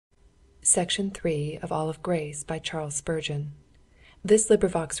Section 3 of All of Grace by Charles Spurgeon. This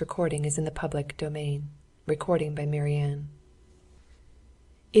LibriVox is in the public domain. Recording by Marianne.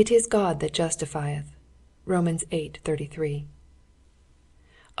 It is God that justifieth. Romans 8:33.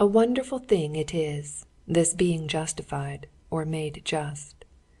 A wonderful thing it is, this being justified, or made just.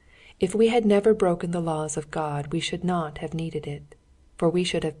 If we had never broken the laws of God we should not have needed it, for we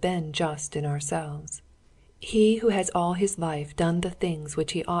should have been just in ourselves. He who has all his life done the things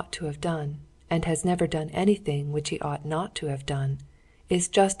which he ought to have done, and has never done anything which he ought not to have done, is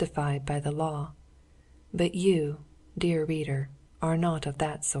justified by the law. But you, dear reader, are not of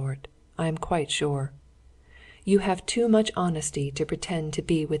that sort, I am quite sure. You have too much honesty to pretend to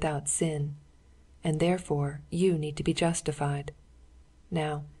be without sin, and therefore you need to be justified.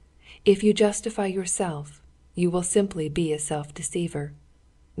 Now, if you justify yourself, you will simply be a self-deceiver.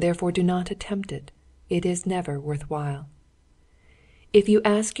 Therefore do not attempt it. It is never worth while. If you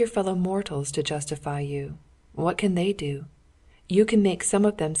ask your fellow mortals to justify you, what can they do? You can make some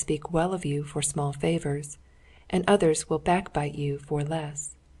of them speak well of you for small favors, and others will backbite you for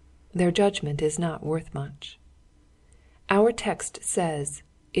less. Their judgment is not worth much. Our text says,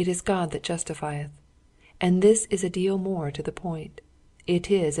 "It is God that justifieth," and this is a deal more to the point. It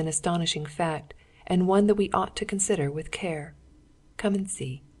is an astonishing fact, and one that we ought to consider with care. Come and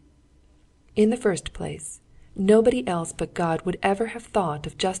see. In the first place, nobody else but God would ever have thought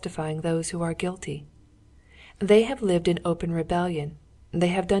of justifying those who are guilty. They have lived in open rebellion. They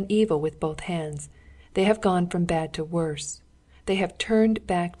have done evil with both hands. They have gone from bad to worse. They have turned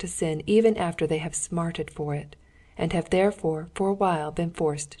back to sin even after they have smarted for it, and have therefore for a while been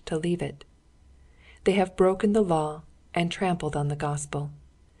forced to leave it. They have broken the law and trampled on the gospel.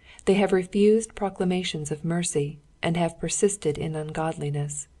 They have refused proclamations of mercy, and have persisted in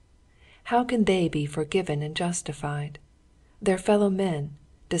ungodliness. How can they be forgiven and justified? Their fellow men,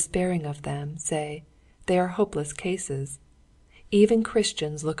 despairing of them, say, they are hopeless cases. Even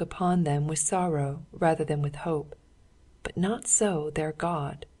Christians look upon them with sorrow rather than with hope. But not so their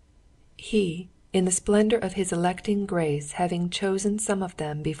God. He, in the splendor of his electing grace, having chosen some of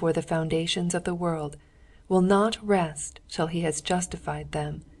them before the foundations of the world, will not rest till he has justified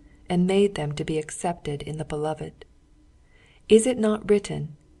them, and made them to be accepted in the Beloved. Is it not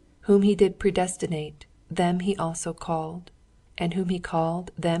written, "Whom he did predestinate, them he also called, and whom he called,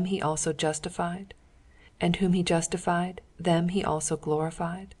 them he also justified, and whom he justified, them he also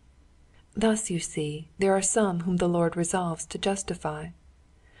glorified"? Thus, you see, there are some whom the Lord resolves to justify.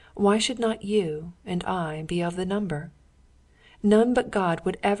 Why should not you and I be of the number? None but God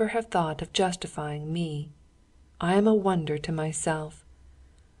would ever have thought of justifying me. I am a wonder to myself.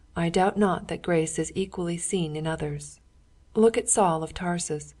 I doubt not that grace is equally seen in others. Look at Saul of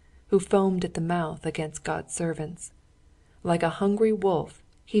Tarsus, who foamed at the mouth against God's servants. Like a hungry wolf,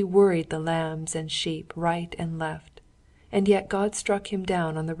 he worried the lambs and sheep right and left, and yet God struck him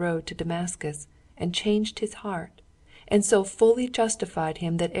down on the road to Damascus, and changed his heart, and so fully justified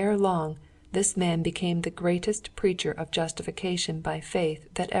him that ere long this man became the greatest preacher of justification by faith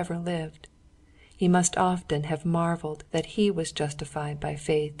that ever lived. He must often have marveled that he was justified by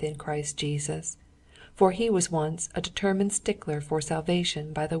faith in Christ Jesus, for he was once a determined stickler for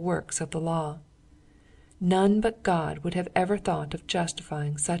salvation by the works of the law. None but God would have ever thought of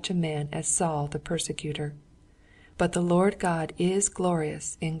justifying such a man as Saul the persecutor. But the Lord God is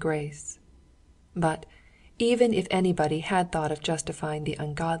glorious in grace. But even if anybody had thought of justifying the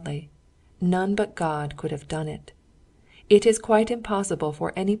ungodly, none but God could have done it. It is quite impossible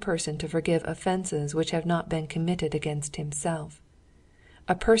for any person to forgive offenses which have not been committed against himself.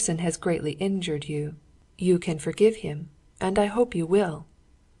 A person has greatly injured you. You can forgive him, and I hope you will.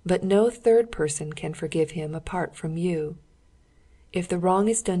 But no third person can forgive him apart from you. If the wrong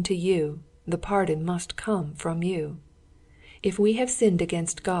is done to you, the pardon must come from you. If we have sinned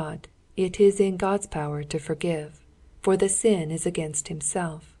against God, it is in God's power to forgive, for the sin is against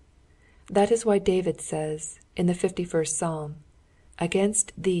himself. That is why David says, in the 51st Psalm,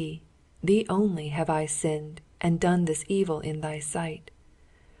 "Against thee, thee only have I sinned, and done this evil in thy sight."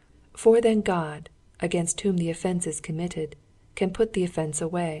 For then God, against whom the offense is committed, can put the offense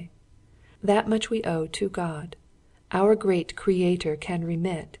away. That much we owe to God. Our great Creator can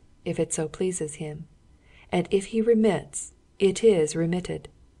remit, if it so pleases him. And if he remits, it is remitted.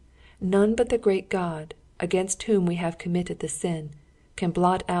 None but the great God, against whom we have committed the sin, can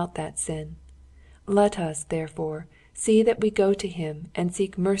blot out that sin. Let us, therefore, see that we go to him and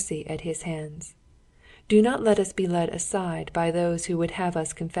seek mercy at his hands. Do not let us be led aside by those who would have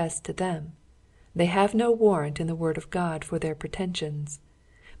us confess to them. They have no warrant in the word of God for their pretensions.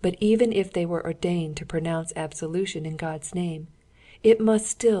 But even if they were ordained to pronounce absolution in God's name, It must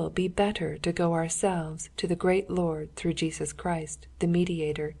still be better to go ourselves to the great Lord through Jesus Christ, the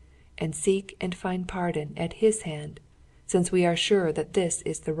Mediator, and seek and find pardon at His hand, since we are sure that this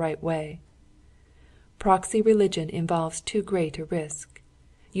is the right way. Proxy religion involves too great a risk.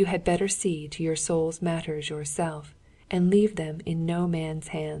 You had better see to your soul's matters yourself, and leave them in no man's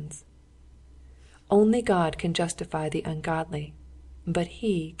hands. Only God can justify the ungodly, but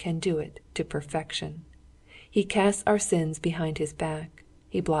He can do it to perfection. He casts our sins behind His back.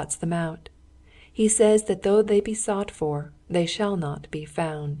 He blots them out. He says that though they be sought for, they shall not be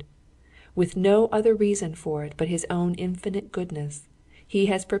found. With no other reason for it but His own infinite goodness, He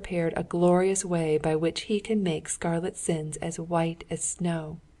has prepared a glorious way by which He can make scarlet sins as white as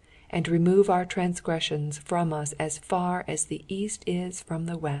snow, and remove our transgressions from us as far as the east is from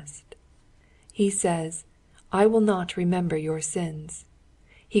the west. He says, I will not remember your sins.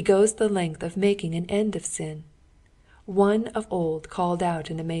 He goes the length of making an end of sin. One of old called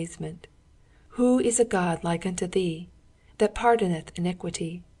out in amazement, Who is a God like unto thee, that pardoneth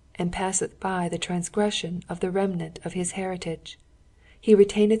iniquity, and passeth by the transgression of the remnant of his heritage? He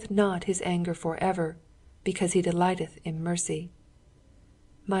retaineth not his anger forever, because he delighteth in mercy.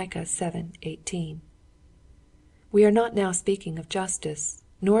 Micah 7:18. We are not now speaking of justice,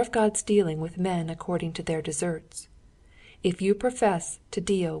 nor of God's dealing with men according to their deserts. If you profess to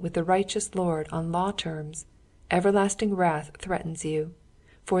deal with the righteous Lord on law terms, everlasting wrath threatens you,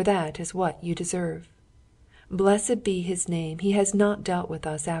 for that is what you deserve. Blessed be His name, He has not dealt with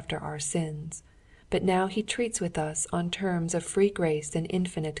us after our sins, but now He treats with us on terms of free grace and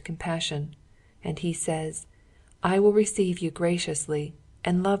infinite compassion, and He says, I will receive you graciously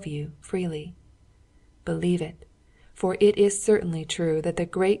and love you freely. Believe it, for it is certainly true that the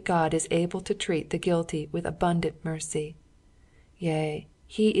great God is able to treat the guilty with abundant mercy. Yea,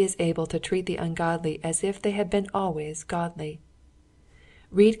 He is able to treat the ungodly as if they had been always godly.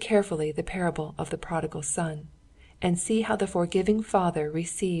 Read carefully the parable of the prodigal son, and see how the forgiving father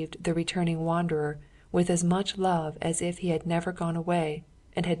received the returning wanderer with as much love as if he had never gone away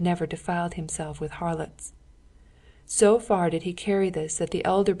and had never defiled himself with harlots. So far did he carry this that the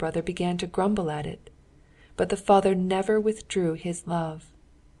elder brother began to grumble at it, but the father never withdrew his love.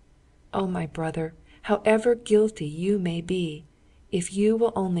 Oh, my brother, however guilty you may be, if you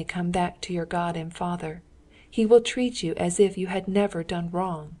will only come back to your God and Father, He will treat you as if you had never done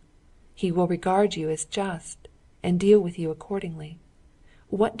wrong. He will regard you as just, and deal with you accordingly.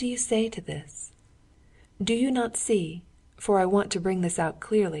 What do you say to this? Do you not see, for I want to bring this out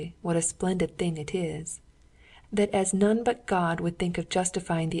clearly, what a splendid thing it is, that as none but God would think of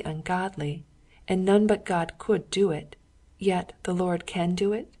justifying the ungodly, and none but God could do it, yet the Lord can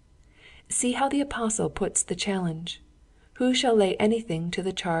do it? See how the apostle puts the challenge. Who shall lay anything to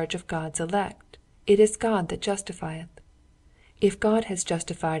the charge of God's elect? It is God that justifieth. If God has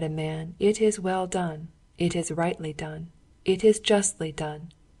justified a man, it is well done, it is rightly done, it is justly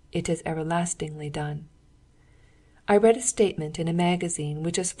done, it is everlastingly done. I read a statement in a magazine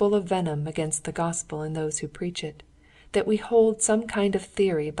which is full of venom against the gospel and those who preach it, that we hold some kind of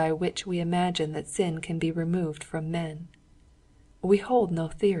theory by which we imagine that sin can be removed from men. We hold no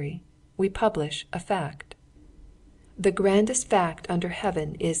theory, we publish a fact. The grandest fact under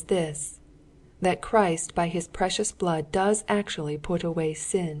heaven is this, that Christ by His precious blood does actually put away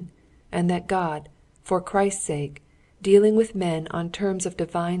sin, and that God, for Christ's sake, dealing with men on terms of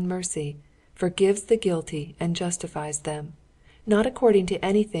divine mercy, forgives the guilty and justifies them, not according to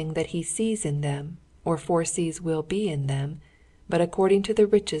anything that He sees in them, or foresees will be in them, but according to the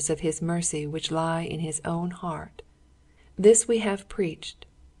riches of His mercy which lie in His own heart. This we have preached,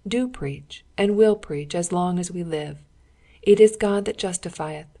 do preach, and will preach as long as we live. It is God that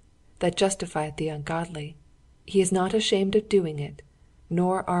justifieth the ungodly. He is not ashamed of doing it,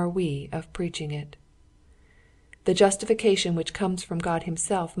 nor are we of preaching it. The justification which comes from God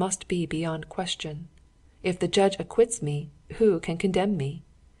Himself must be beyond question. If the judge acquits me, who can condemn me?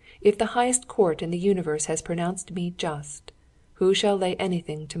 If the highest court in the universe has pronounced me just, who shall lay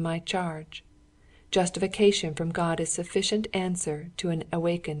anything to my charge? Justification from God is sufficient answer to an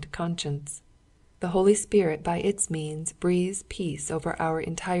awakened conscience. The Holy Spirit by its means breathes peace over our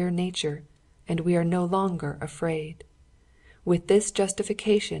entire nature, and we are no longer afraid. With this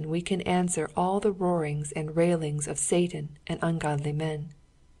justification we can answer all the roarings and railings of Satan and ungodly men.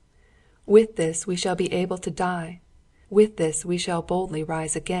 With this we shall be able to die. With this we shall boldly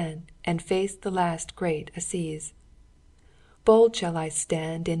rise again and face the last great assize. Bold shall I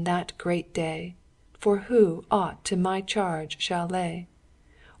stand in that great day, for who aught to my charge shall lay?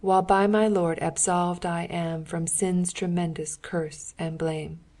 While by my Lord absolved I am from sin's tremendous curse and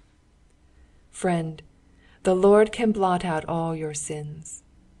blame. Friend, The Lord can blot out all your sins.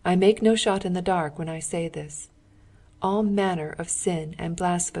 I make no shot in the dark when I say this. All manner of sin and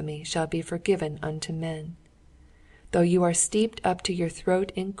blasphemy shall be forgiven unto men. Though you are steeped up to your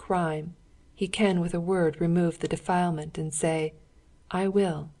throat in crime, he can with a word remove the defilement and say, I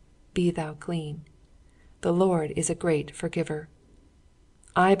will, be thou clean. The Lord is a great forgiver.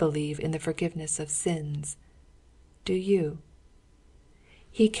 I believe in the forgiveness of sins. Do you?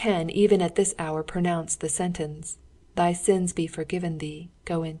 He can even at this hour pronounce the sentence, Thy sins be forgiven thee,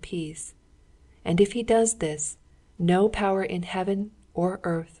 go in peace. And if he does this, no power in heaven or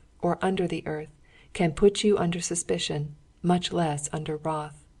earth or under the earth can put you under suspicion, much less under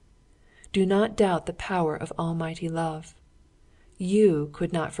wrath. Do not doubt the power of almighty love. You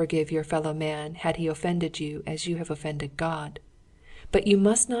could not forgive your fellow man had he offended you as you have offended God. But you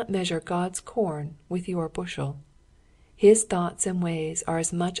must not measure God's corn with your bushel. His thoughts and ways are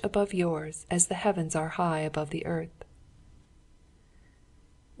as much above yours as the heavens are high above the earth.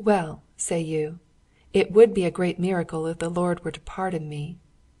 Well, say you, it would be a great miracle if the Lord were to pardon me.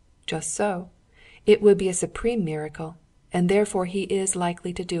 Just so. It would be a supreme miracle, and therefore he is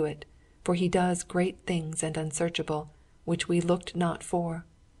likely to do it, for he does great things and unsearchable, which we looked not for.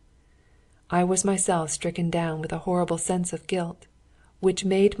 I was myself stricken down with a horrible sense of guilt, which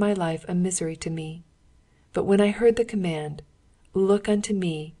made my life a misery to me. But when I heard the command, Look unto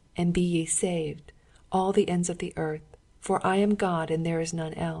me, and be ye saved, all the ends of the earth, for I am God and there is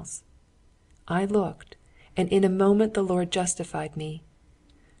none else. I looked, and in a moment the Lord justified me.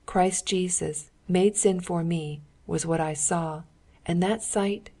 Christ Jesus, made sin for me, was what I saw, and that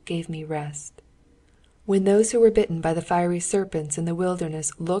sight gave me rest. When those who were bitten by the fiery serpents in the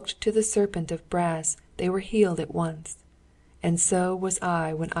wilderness looked to the serpent of brass, they were healed at once. And so was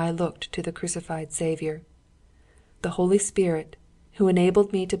I when I looked to the crucified Saviour. The Holy Spirit, who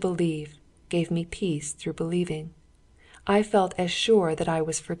enabled me to believe, gave me peace through believing. I felt as sure that I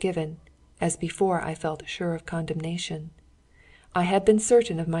was forgiven, as before I felt sure of condemnation. I had been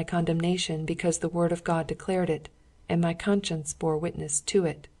certain of my condemnation because the Word of God declared it, and my conscience bore witness to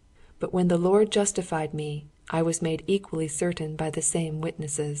it. But when the Lord justified me, I was made equally certain by the same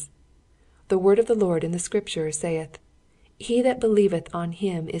witnesses. The word of the Lord in the Scripture saith, He that believeth on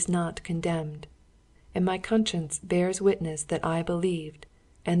him is not condemned. And my conscience bears witness that I believed,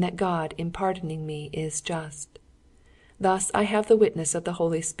 and that God in pardoning me is just. Thus I have the witness of the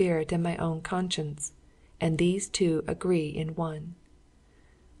Holy Spirit and my own conscience, and these two agree in one.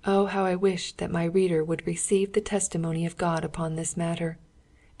 Oh, how I wish that my reader would receive the testimony of God upon this matter,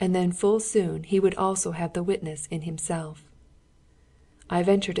 and then full soon he would also have the witness in himself. I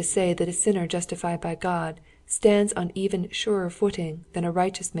venture to say that a sinner justified by God stands on even surer footing than a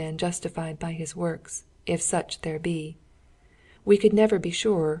righteous man justified by his works, if such there be. We could never be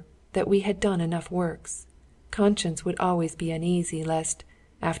surer that we had done enough works. Conscience would always be uneasy lest,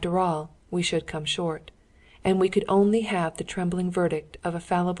 after all, we should come short, and we could only have the trembling verdict of a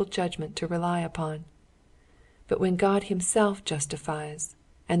fallible judgment to rely upon. But when God himself justifies,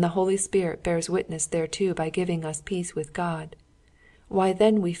 and the Holy Spirit bears witness thereto by giving us peace with God, why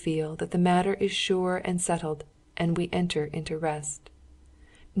then we feel that the matter is sure and settled, and we enter into rest.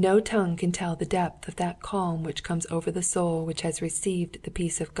 No tongue can tell the depth of that calm which comes over the soul which has received the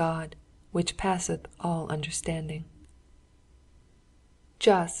peace of God, which passeth all understanding.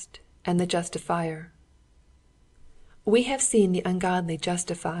 Just and the justifier. We have seen the ungodly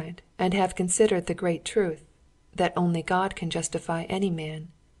justified, and have considered the great truth, that only God can justify any man.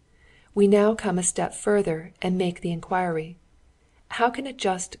 We now come a step further and make the inquiry, how can a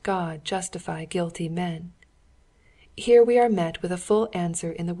just God justify guilty men? Here we are met with a full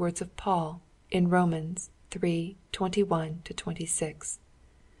answer in the words of Paul in Romans 3:21-26.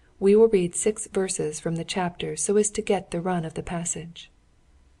 We will read 6 verses from the chapter so as to get the run of the passage.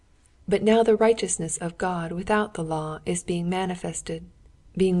 But now the righteousness of God without the law is being manifested,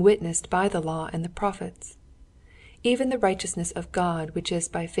 being witnessed by the law and the prophets, even the righteousness of God which is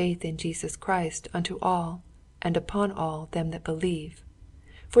by faith in Jesus Christ unto all, and upon all them that believe.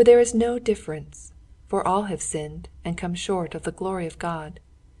 For there is no difference, for all have sinned, and come short of the glory of God,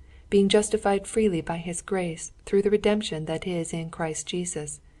 being justified freely by his grace through the redemption that is in Christ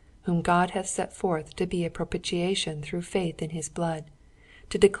Jesus, whom God hath set forth to be a propitiation through faith in his blood,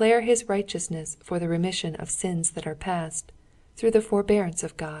 to declare his righteousness for the remission of sins that are past, through the forbearance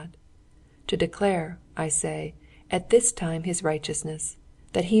of God. To declare, I say, at this time his righteousness,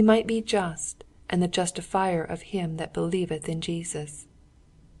 that he might be just, and the justifier of him that believeth in Jesus.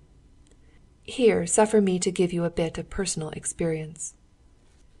 Here suffer me to give you a bit of personal experience.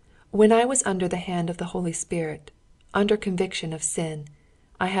 When I was under the hand of the Holy Spirit, under conviction of sin,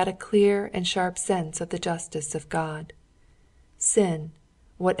 I had a clear and sharp sense of the justice of God. Sin,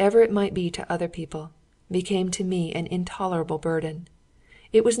 whatever it might be to other people, became to me an intolerable burden.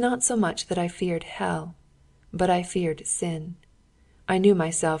 It was not so much that I feared hell, but I feared sin. I knew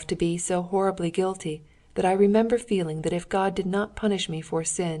myself to be so horribly guilty that I remember feeling that if God did not punish me for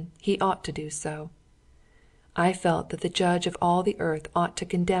sin, he ought to do so. I felt that the Judge of all the earth ought to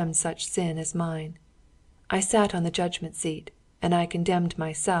condemn such sin as mine. I sat on the judgment seat, and I condemned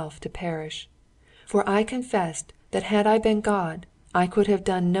myself to perish. For I confessed that had I been God, I could have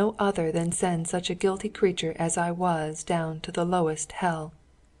done no other than send such a guilty creature as I was down to the lowest hell.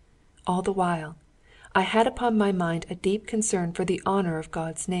 All the while, I had upon my mind a deep concern for the honour of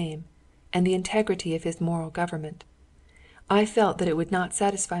God's name, and the integrity of his moral government. I felt that it would not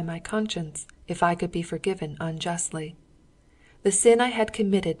satisfy my conscience if I could be forgiven unjustly. The sin I had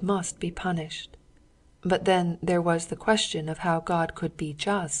committed must be punished. But then there was the question of how God could be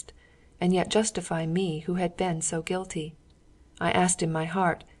just, and yet justify me who had been so guilty. I asked in my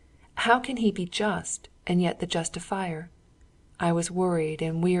heart, how can he be just, and yet the justifier? I was worried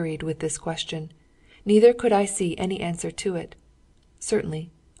and wearied with this question, neither could I see any answer to it.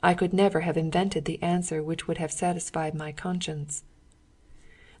 Certainly, I could never have invented the answer which would have satisfied my conscience.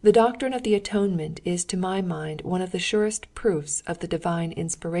 The doctrine of the atonement is to my mind one of the surest proofs of the divine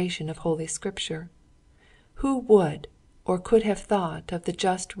inspiration of Holy Scripture. Who would or could have thought of the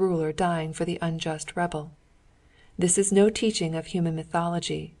just ruler dying for the unjust rebel? This is no teaching of human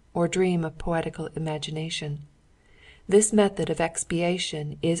mythology or dream of poetical imagination. This method of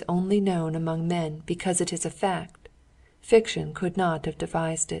expiation is only known among men because it is a fact. Fiction could not have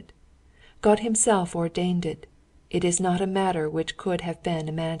devised it. God himself ordained it. It is not a matter which could have been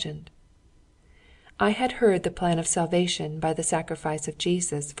imagined. I had heard the plan of salvation by the sacrifice of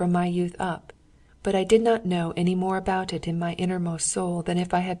Jesus from my youth up, but I did not know any more about it in my innermost soul than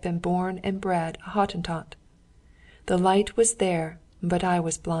if I had been born and bred a Hottentot. The light was there, but I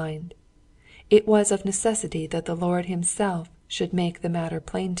was blind. It was of necessity that the Lord himself should make the matter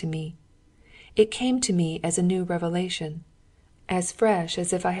plain to me. It came to me as a new revelation, as fresh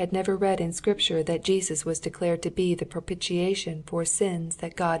as if I had never read in Scripture that Jesus was declared to be the propitiation for sins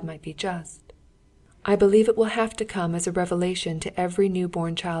that God might be just. I believe it will have to come as a revelation to every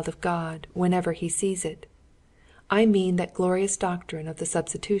new-born child of God whenever he sees it. I mean that glorious doctrine of the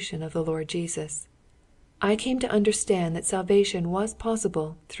substitution of the Lord Jesus. I came to understand that salvation was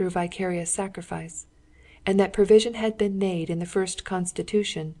possible through vicarious sacrifice, and that provision had been made in the first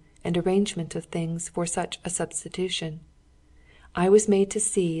constitution and arrangement of things for such a substitution. I was made to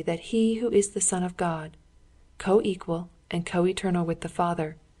see that he who is the Son of God, co-equal and co-eternal with the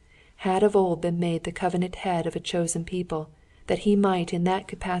Father, had of old been made the covenant head of a chosen people, that he might in that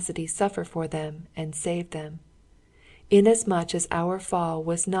capacity suffer for them and save them. Inasmuch as our fall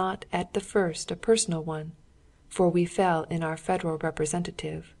was not at the first a personal one, for we fell in our federal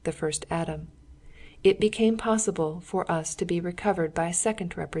representative, the first Adam, it became possible for us to be recovered by a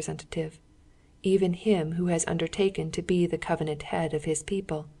second representative, even him who has undertaken to be the covenant head of his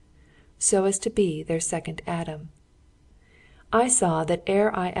people, so as to be their second Adam. I saw that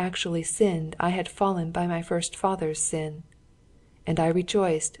ere I actually sinned I had fallen by my first father's sin, and I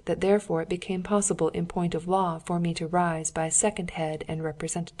rejoiced that therefore it became possible in point of law for me to rise by a second head and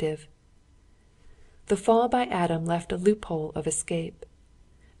representative. The fall by Adam left a loophole of escape.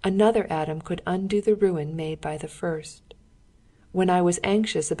 Another Adam could undo the ruin made by the first. When I was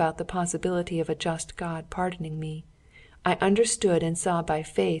anxious about the possibility of a just God pardoning me, I understood and saw by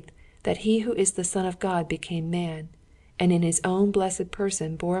faith that he who is the Son of God became man, and in his own blessed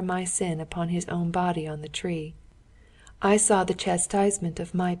person bore my sin upon his own body on the tree. I saw the chastisement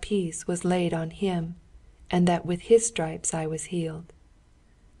of my peace was laid on him, and that with his stripes I was healed.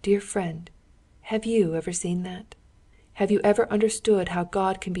 Dear friend, have you ever seen that? Have you ever understood how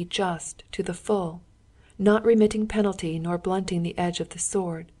God can be just to the full, not remitting penalty nor blunting the edge of the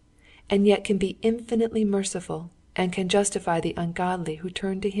sword, and yet can be infinitely merciful and can justify the ungodly who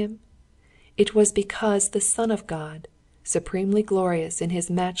turn to him? It was because the Son of God, supremely glorious in his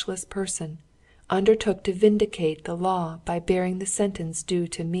matchless person, undertook to vindicate the law by bearing the sentence due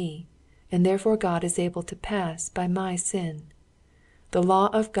to me, and therefore God is able to pass by my sin. The law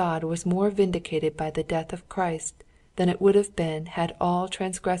of God was more vindicated by the death of Christ than it would have been had all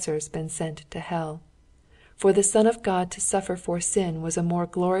transgressors been sent to hell. For the Son of God to suffer for sin was a more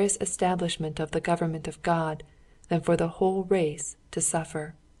glorious establishment of the government of God than for the whole race to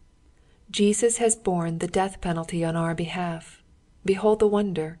suffer. Jesus has borne the death penalty on our behalf. Behold the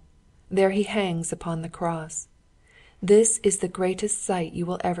wonder! There he hangs upon the cross. This is the greatest sight you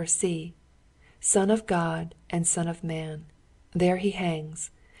will ever see. Son of God and Son of Man. There he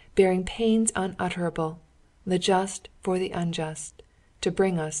hangs, bearing pains unutterable, the just for the unjust, to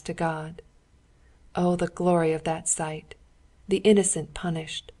bring us to God. Oh, the glory of that sight! The innocent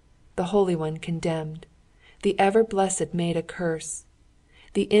punished, the Holy One condemned, the ever blessed made a curse,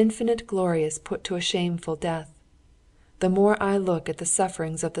 the infinite glorious put to a shameful death. The more I look at the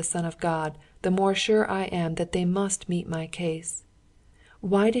sufferings of the Son of God, the more sure I am that they must meet my case.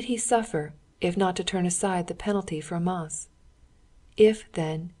 Why did he suffer, if not to turn aside the penalty from us? If,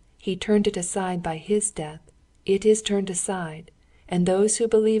 then, he turned it aside by his death, it is turned aside, and those who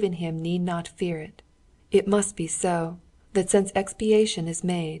believe in him need not fear it. It must be so, that since expiation is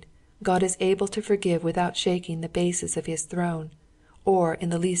made, God is able to forgive without shaking the basis of his throne, or in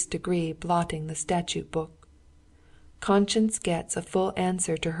the least degree blotting the statute book. Conscience gets a full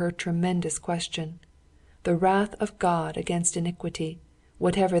answer to her tremendous question. The wrath of God against iniquity,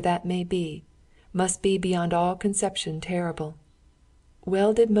 whatever that may be, must be beyond all conception terrible.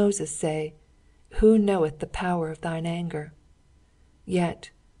 Well did Moses say, "Who knoweth the power of thine anger?"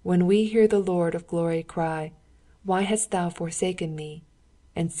 Yet, when we hear the Lord of glory cry, "Why hast thou forsaken me?"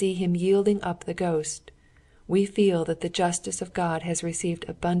 and see him yielding up the ghost, we feel that the justice of God has received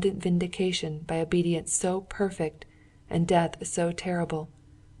abundant vindication by obedience so perfect and death so terrible,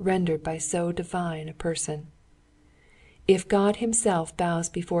 rendered by so divine a person. If God himself bows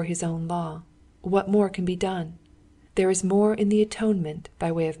before his own law, what more can be done? There is more in the atonement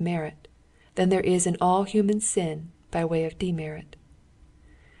by way of merit, than there is in all human sin by way of demerit.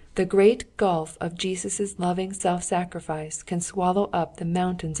 The great gulf of Jesus' loving self-sacrifice can swallow up the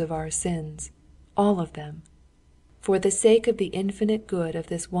mountains of our sins, all of them. For the sake of the infinite good of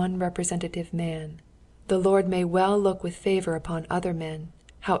this one representative man, the Lord may well look with favor upon other men,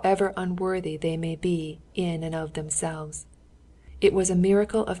 however unworthy they may be in and of themselves. It was a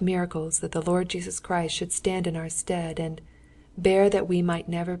miracle of miracles that the Lord Jesus Christ should stand in our stead and bear that we might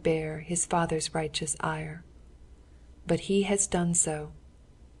never bear his Father's righteous ire. But he has done so.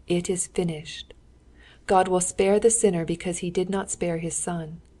 It is finished. God will spare the sinner because he did not spare his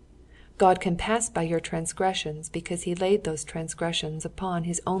Son. God can pass by your transgressions because he laid those transgressions upon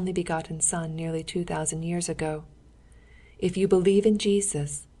his only begotten Son nearly 2,000 years ago. If you believe in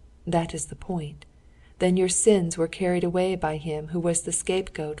Jesus, that is the point, then your sins were carried away by him who was the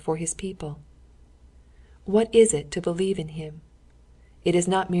scapegoat for his people. What is it to believe in him? It is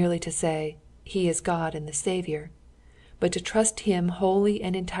not merely to say, "He is God and the Savior," but to trust him wholly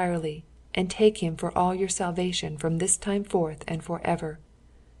and entirely, and take him for all your salvation from this time forth and forever,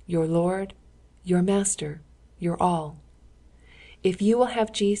 your Lord, your Master, your all. If you will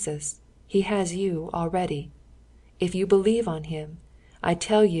have Jesus, he has you already. If you believe on him, I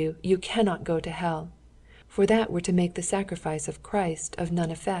tell you, you cannot go to hell, for that were to make the sacrifice of Christ of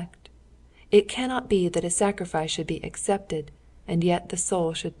none effect. It cannot be that a sacrifice should be accepted, and yet the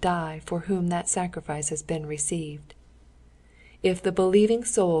soul should die for whom that sacrifice has been received. If the believing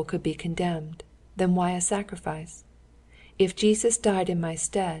soul could be condemned, then why a sacrifice? If Jesus died in my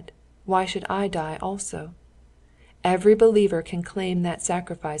stead, why should I die also? Every believer can claim that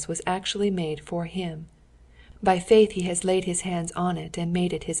sacrifice was actually made for him. By faith he has laid his hands on it and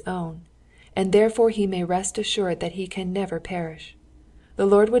made it his own, and therefore he may rest assured that he can never perish. The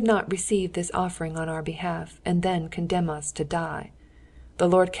Lord would not receive this offering on our behalf and then condemn us to die. The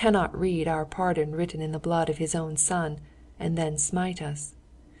Lord cannot read our pardon written in the blood of his own Son and then smite us.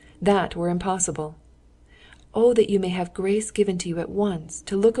 That were impossible. Oh, that you may have grace given to you at once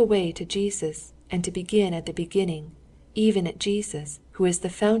to look away to Jesus and to begin at the beginning, even at Jesus, who is the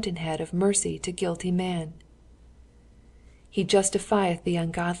fountainhead of mercy to guilty man. He justifieth the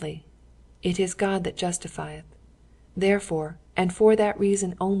ungodly. It is God that justifieth. Therefore, and for that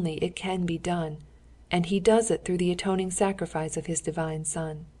reason only, it can be done, and he does it through the atoning sacrifice of his divine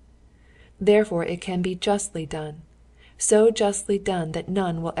Son. Therefore it can be justly done, so justly done that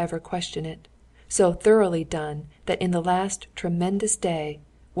none will ever question it, so thoroughly done that in the last tremendous day,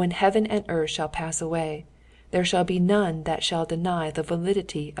 when heaven and earth shall pass away, there shall be none that shall deny the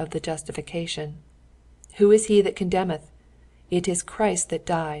validity of the justification. Who is he that condemneth? It is Christ that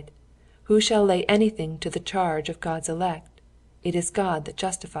died. Who shall lay anything to the charge of God's elect? It is God that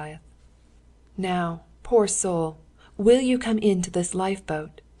justifieth. Now, poor soul, will you come into this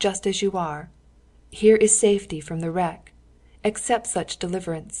lifeboat, just as you are? Here is safety from the wreck. Accept such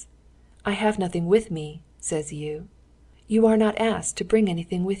deliverance. I have nothing with me, says you. You are not asked to bring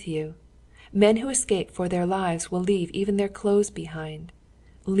anything with you. Men who escape for their lives will leave even their clothes behind.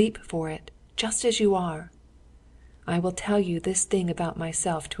 Leap for it, just as you are. I will tell you this thing about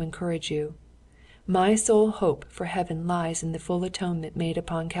myself to encourage you. My sole hope for heaven lies in the full atonement made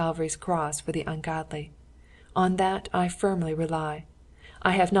upon Calvary's cross for the ungodly. On that I firmly rely.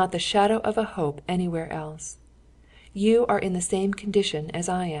 I have not the shadow of a hope anywhere else. You are in the same condition as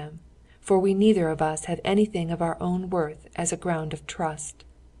I am, for we neither of us have anything of our own worth as a ground of trust.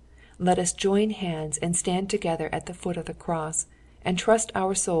 Let us join hands and stand together at the foot of the cross, and trust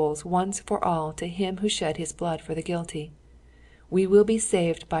our souls once for all to Him who shed His blood for the guilty. We will be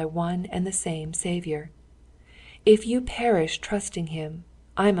saved by one and the same Saviour. If you perish trusting Him,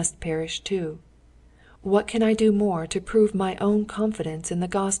 I must perish too. What can I do more to prove my own confidence in the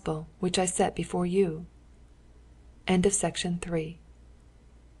gospel which I set before you? End of section 3.